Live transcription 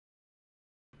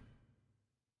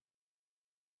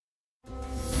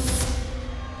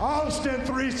Austin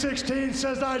 316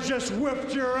 says I just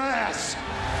whipped your ass.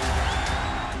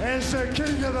 As the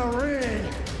king of the ring,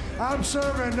 I'm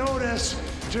serving notice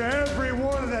to every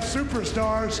one of the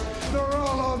superstars. They're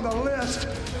all on the list,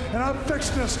 and I'm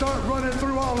fixing to start running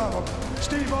through all of them.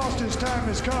 Steve Austin's time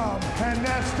has come, and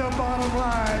that's the bottom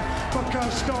line,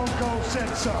 because Stone Cold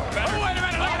said so. Oh, wait a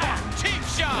minute, look at that. Cheap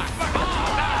shot.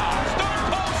 Oh, no. Stone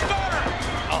Cold Stunner.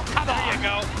 Oh, come on. There you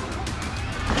go.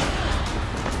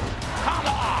 Come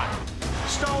on.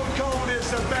 Stone Cold is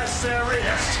the best there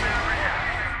is.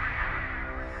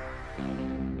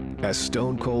 As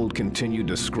Stone Cold continued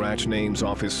to scratch names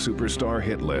off his superstar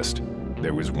hit list,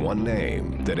 there was one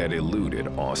name that had eluded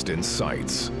Austin's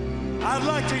sights. I'd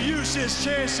like to use this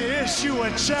chance to issue a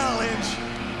challenge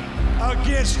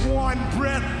against one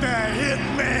Bret the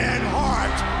Hitman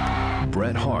Hart.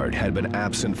 Bret Hart had been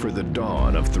absent for the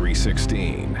dawn of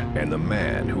 316, and the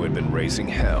man who had been raising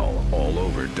hell all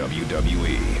over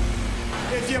WWE.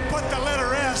 If you put the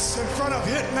letter S in front of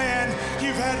Hitman,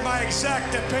 you've had my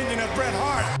exact opinion of Bret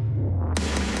Hart.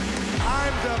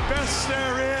 I'm the best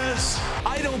there is.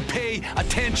 I don't pay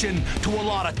attention to a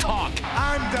lot of talk.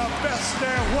 I'm the best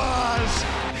there was.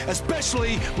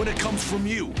 Especially when it comes from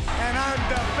you. And I'm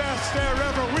the best there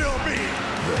ever will be.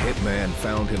 The Hitman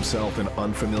found himself in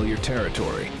unfamiliar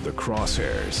territory, the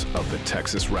crosshairs of the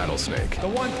Texas Rattlesnake. The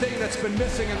one thing that's been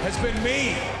missing has been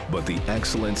me. But the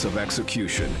excellence of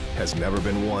execution has never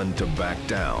been one to back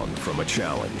down from a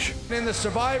challenge. In the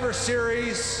Survivor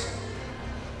Series,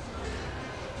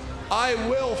 I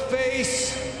will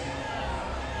face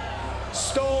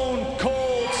Stone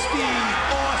Cold Steve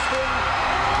Austin.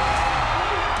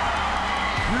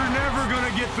 You're never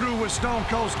gonna get through with Stone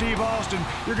Cold Steve Austin.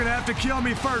 You're gonna have to kill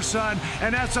me first, son,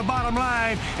 and that's the bottom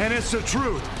line, and it's the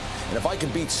truth. And if I can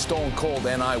beat Stone Cold,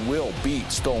 then I will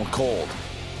beat Stone Cold.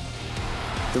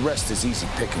 The rest is easy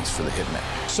pickings for the Hitman.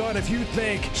 Son, if you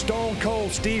think Stone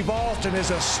Cold Steve Austin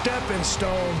is a stepping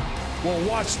stone, well,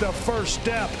 watch the first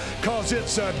step, cause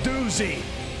it's a doozy.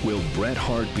 Will Bret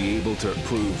Hart be able to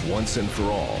prove once and for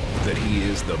all that he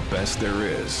is the best there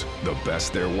is, the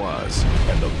best there was,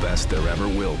 and the best there ever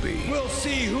will be? We'll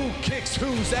see who kicks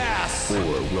whose ass.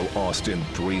 Or will Austin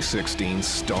 316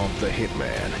 stomp the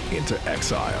Hitman into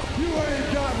exile? You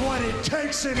ain't got what it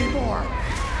takes anymore.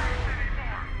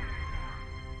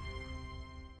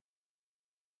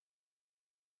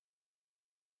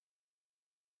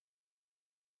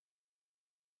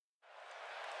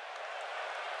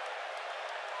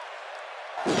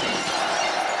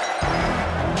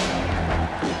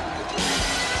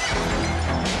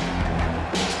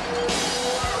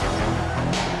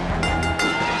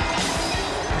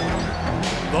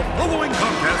 The following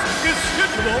contest is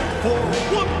scheduled for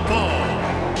one fall.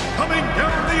 Coming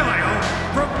down the aisle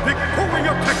from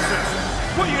Victoria, Texas,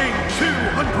 weighing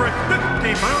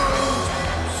 250 pounds,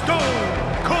 Stone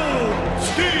Cold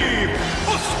Steve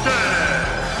Austin.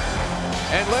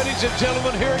 And ladies and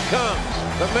gentlemen, here it comes.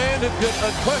 The man who could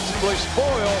unquestionably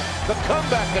spoil the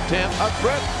comeback attempt of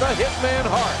Bret the Hitman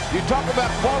Hart. You talk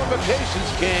about qualifications,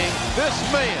 King. This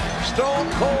man, Stone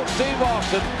Cold Steve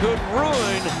Austin, could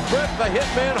ruin Bret the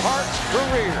Hitman Hart's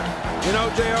career. You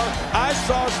know, JR, I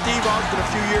saw Steve Austin a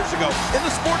few years ago in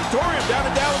the Sportatorium down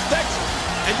in Dallas, Texas.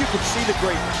 And you could see the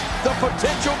greatness, the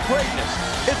potential greatness.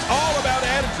 It's all about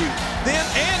attitude, then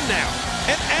and now.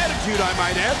 An attitude, I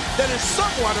might add, that is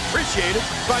somewhat appreciated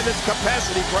by this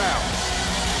capacity crowd.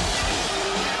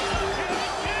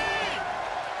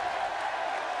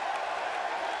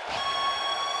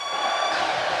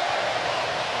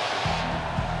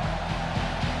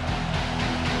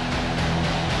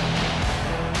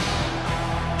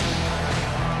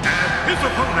 And his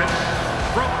opponent,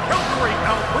 from Calgary,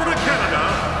 Alberta, Canada,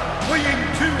 weighing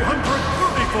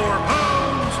 234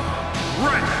 pounds,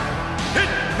 Bret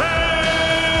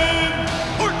Hitman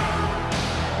Hart.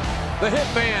 The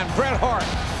Hitman, Bret Hart,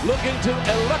 looking to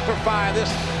electrify this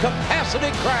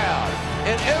capacity crowd.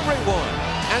 And everyone,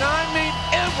 and I mean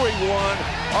everyone,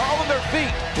 are on their feet.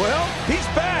 Well, he's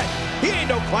back. He ain't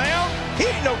no clown. He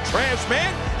ain't no trash man.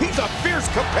 He's a fierce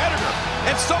competitor.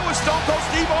 And so is Stone Cold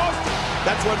Steve Austin.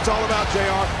 That's what it's all about,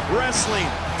 JR. Wrestling,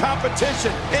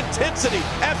 competition, intensity,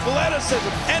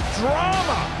 athleticism, and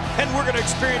drama. And we're going to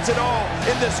experience it all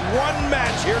in this one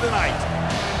match here tonight.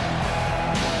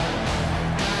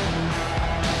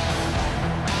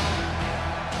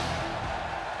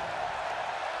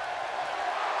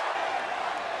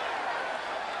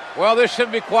 Well, this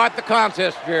should be quite the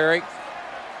contest, Jerry.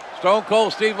 Stone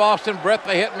Cold Steve Austin, Bret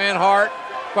the Hitman Hart,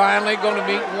 finally going to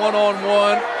meet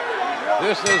one-on-one.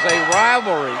 This is a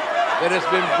rivalry that has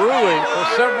been brewing for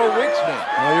several weeks now.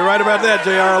 Well, you're right about that,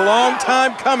 JR. A long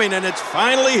time coming, and it's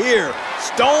finally here.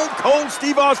 Stone Cold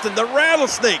Steve Austin, the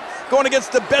Rattlesnake, going against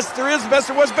the best there is, best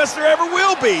there was, best there ever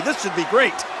will be. This should be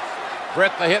great.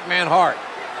 Bret the Hitman Hart,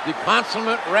 the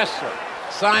consummate wrestler,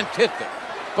 scientific,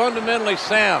 fundamentally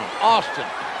sound. Austin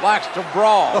likes to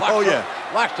brawl,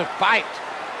 likes to fight.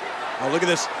 Oh, look at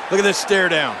this. Look at this stare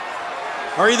down.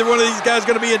 Are either one of these guys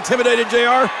going to be intimidated,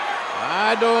 JR?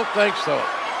 I don't think so.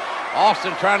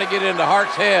 Austin trying to get into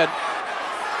Hart's head.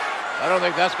 I don't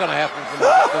think that's going to happen. Look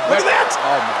at that!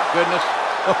 Oh, my goodness.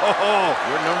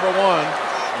 You're number one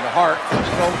in the heart of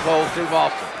Stone Cold Steve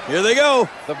Austin. Here they go.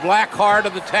 The black heart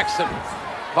of the Texan.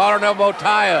 Collar and elbow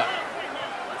tie-up.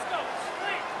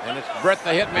 And it's Bret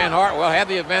the Hitman Hart. Well, had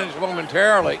the advantage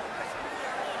momentarily.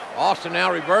 Austin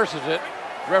now reverses it.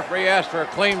 Referee asked for a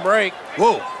clean break.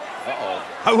 Whoa. Uh-oh.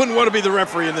 I wouldn't want to be the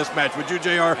referee in this match, would you,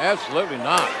 JR? Absolutely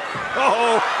not.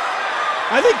 Uh-oh.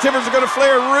 I think timbers are going to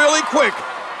flare really quick.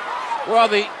 Well,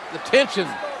 the tension,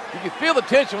 you could feel the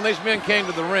tension when these men came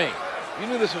to the ring. You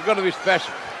knew this was going to be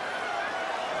special.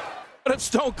 But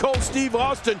Stone Cold Steve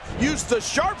Austin used the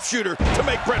sharpshooter to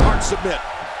make Bret Hart submit.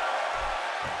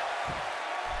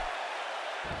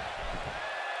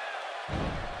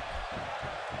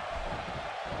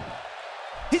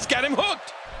 He's got him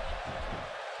hooked.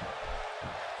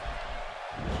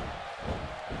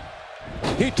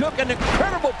 He took an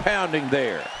incredible pounding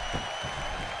there.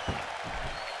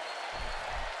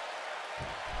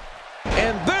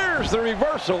 And there's the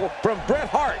reversal from Bret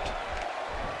Hart.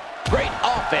 Great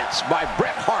offense by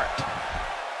Bret Hart.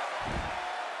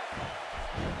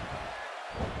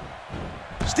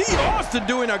 Steve Austin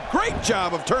doing a great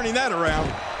job of turning that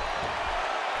around.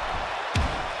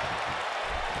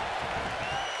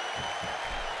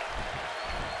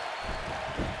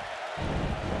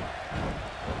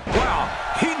 Wow,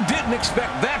 he didn't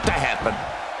expect that to happen.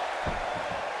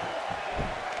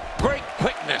 Great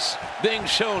quickness being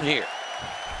shown here.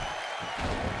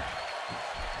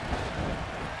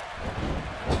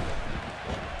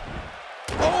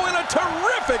 Oh, and a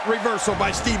terrific reversal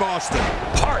by Steve Austin.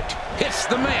 Hart hits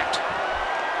the mat.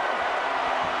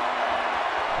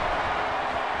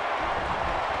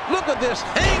 Look at this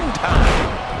hang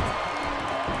time.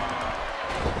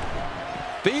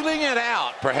 Feeling it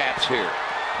out, perhaps, here.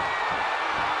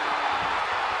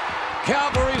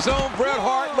 Calgary's own Bret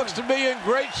Hart looks to be in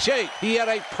great shape. He had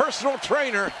a personal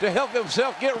trainer to help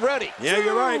himself get ready. Yeah,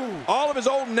 you're right. All of his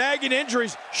old nagging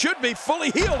injuries should be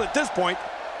fully healed at this point.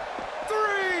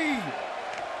 3.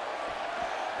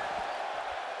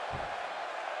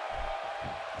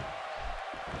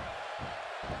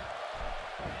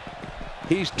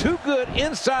 He's too good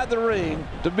inside the ring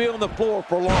to be on the floor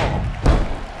for long.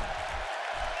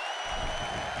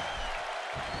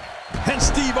 And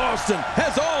Steve Austin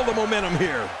has all the momentum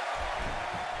here.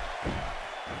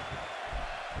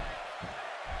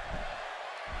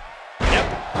 Yep,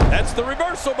 that's the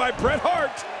reversal by Bret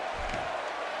Hart.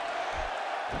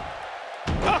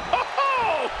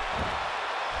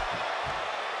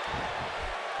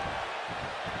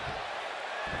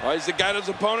 Well, he's got his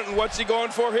opponent, and what's he going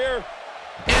for here?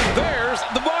 And there's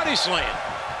the body slam.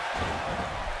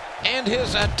 And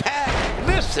his attack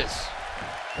misses.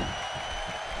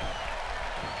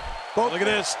 Look at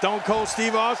this. Stone Cold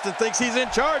Steve Austin thinks he's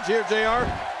in charge here, JR.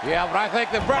 Yeah, but I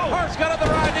think that Bret Hart's got other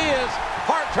ideas.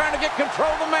 Hart trying to get control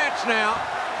of the match now.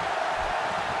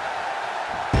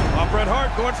 Oh, Bret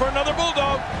Hart going for another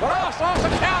bulldog. But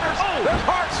Austin counters. There's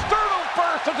Hart sternum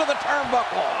first into the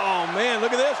turnbuckle. Oh, man,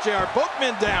 look at this, JR. Both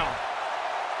men down.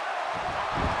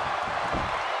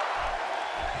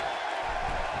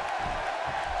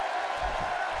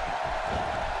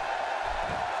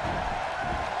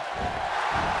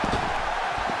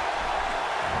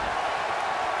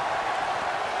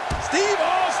 Steve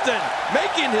Austin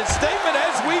making his statement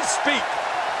as we speak.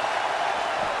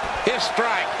 His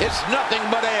strike, it's nothing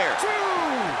but air. 2.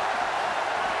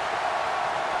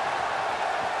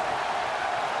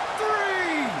 3.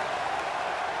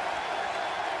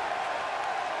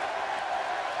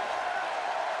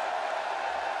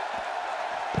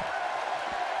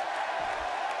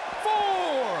 4.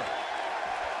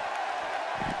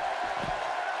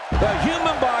 The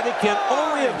human body can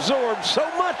only absorb so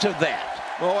much of that.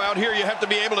 Oh, out here you have to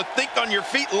be able to think on your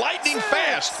feet lightning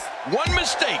fast. One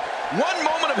mistake, one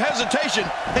moment of hesitation,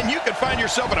 and you can find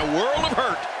yourself in a world of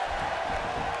hurt.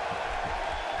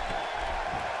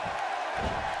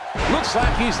 Looks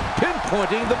like he's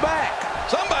pinpointing the back.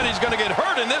 Somebody's going to get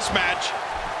hurt in this match.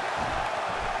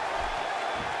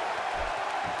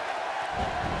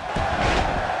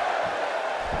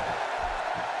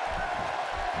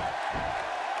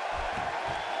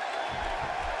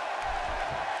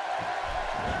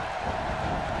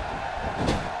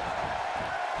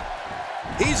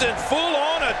 He's in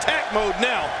full-on attack mode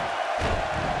now.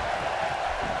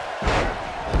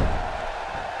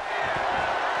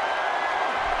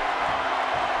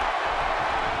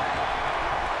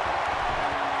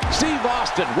 Steve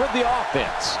Austin with the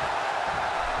offense.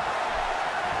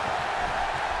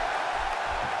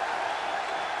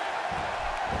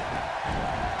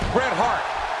 Bret Hart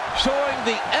showing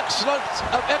the excellence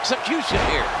of execution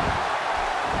here.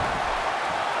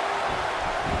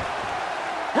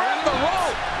 Grab the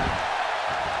rope.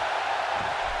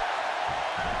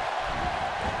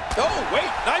 Oh, wait,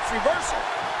 nice reversal.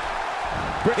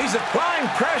 He's applying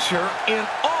pressure in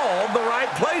all the right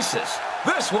places.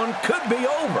 This one could be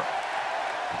over.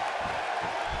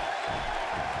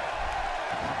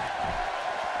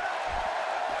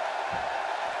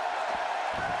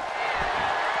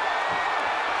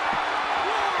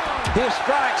 His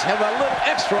strikes have a little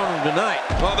extra on him tonight.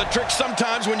 Well, the trick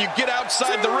sometimes when you get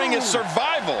outside the ring is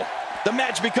survival. The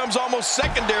match becomes almost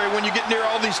secondary when you get near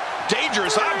all these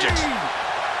dangerous objects.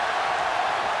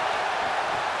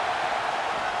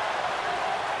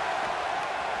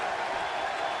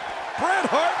 Bret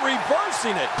Hart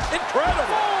reversing it.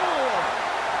 Incredible.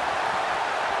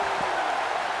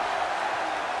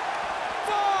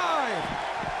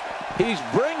 5. He's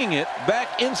bringing it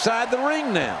back inside the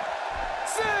ring now.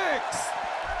 6.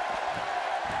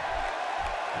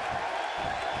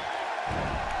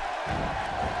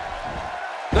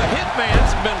 The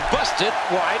Hitman's been busted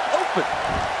wide open.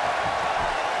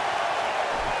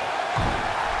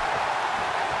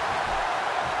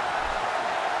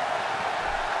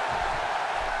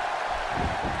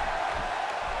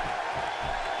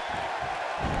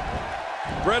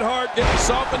 Bret Hart getting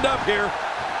softened up here.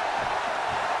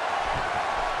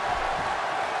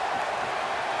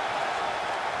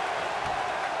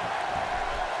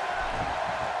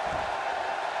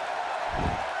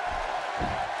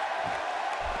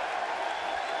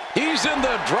 He's in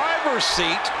the driver's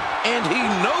seat, and he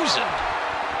knows it.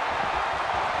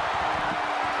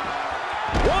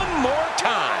 One more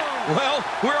time. Well,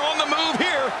 we're on the move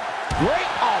here.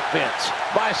 Great offense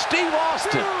by Steve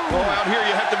Austin. Oh, out here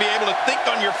you have to be able to think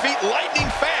on your feet lightning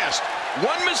fast.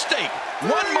 One mistake,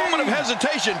 one moment of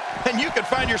hesitation, and you can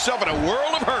find yourself in a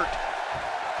world of hurt.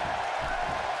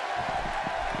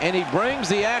 And he brings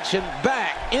the action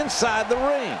back inside the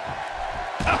ring.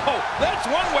 Oh, that's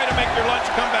one way to make your lunch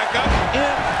come back up.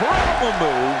 Incredible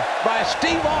move by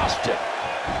Steve Austin.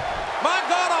 My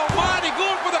God almighty,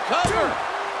 going for the cover.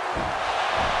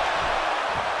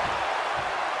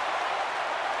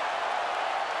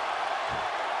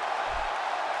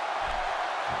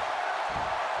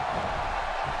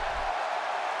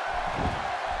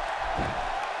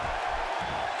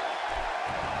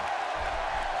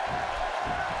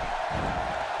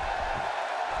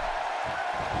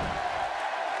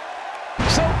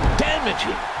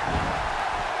 Damaging.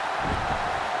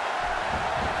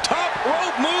 Top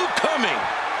rope move coming.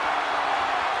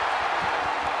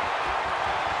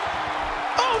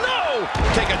 Oh no!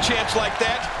 Take a chance like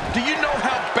that. Do you know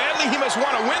how badly he must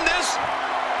want to win this?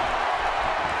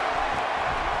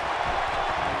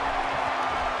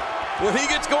 When he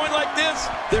gets going like this,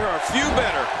 there are few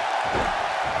better.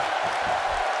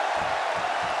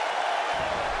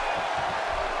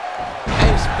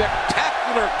 A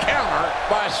spectacular counter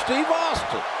by Steve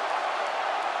Austin.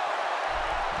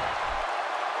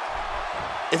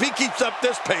 If he keeps up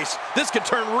this pace, this could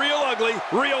turn real ugly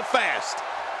real fast.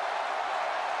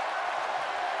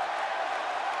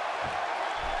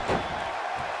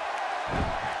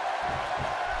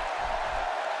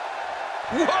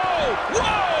 Whoa!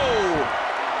 Whoa!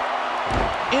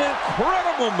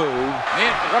 Incredible move.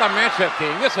 Man, what a matchup,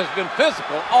 King. This has been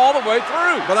physical all the way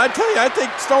through. But I tell you, I think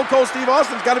Stone Cold Steve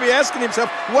Austin's got to be asking himself,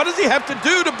 what does he have to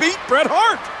do to beat Bret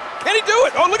Hart? Can he do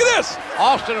it? Oh, look at this.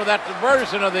 Austin with that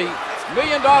version of the $1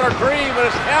 Million Dream, but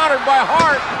it's countered by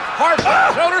Hart. Hart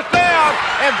shoulders down,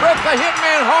 and Bret the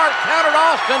Hitman Hart countered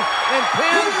Austin and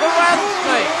pins the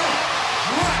Rattlesnake.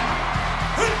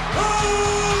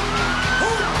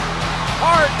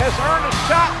 Hart has earned a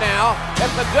shot now at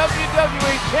the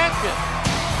WWE Champion.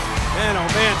 Man, oh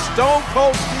man, Stone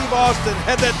Cold Steve Austin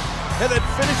had that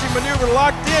finishing maneuver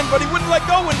locked in, but he wouldn't let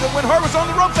go when Hart was on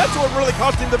the ropes. That's what really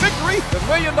cost him the victory. The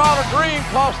 $1 Million Dream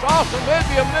cost Austin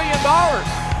maybe $1 million.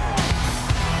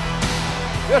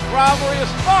 This rivalry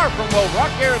is far from over. I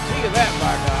guarantee you that,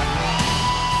 by God.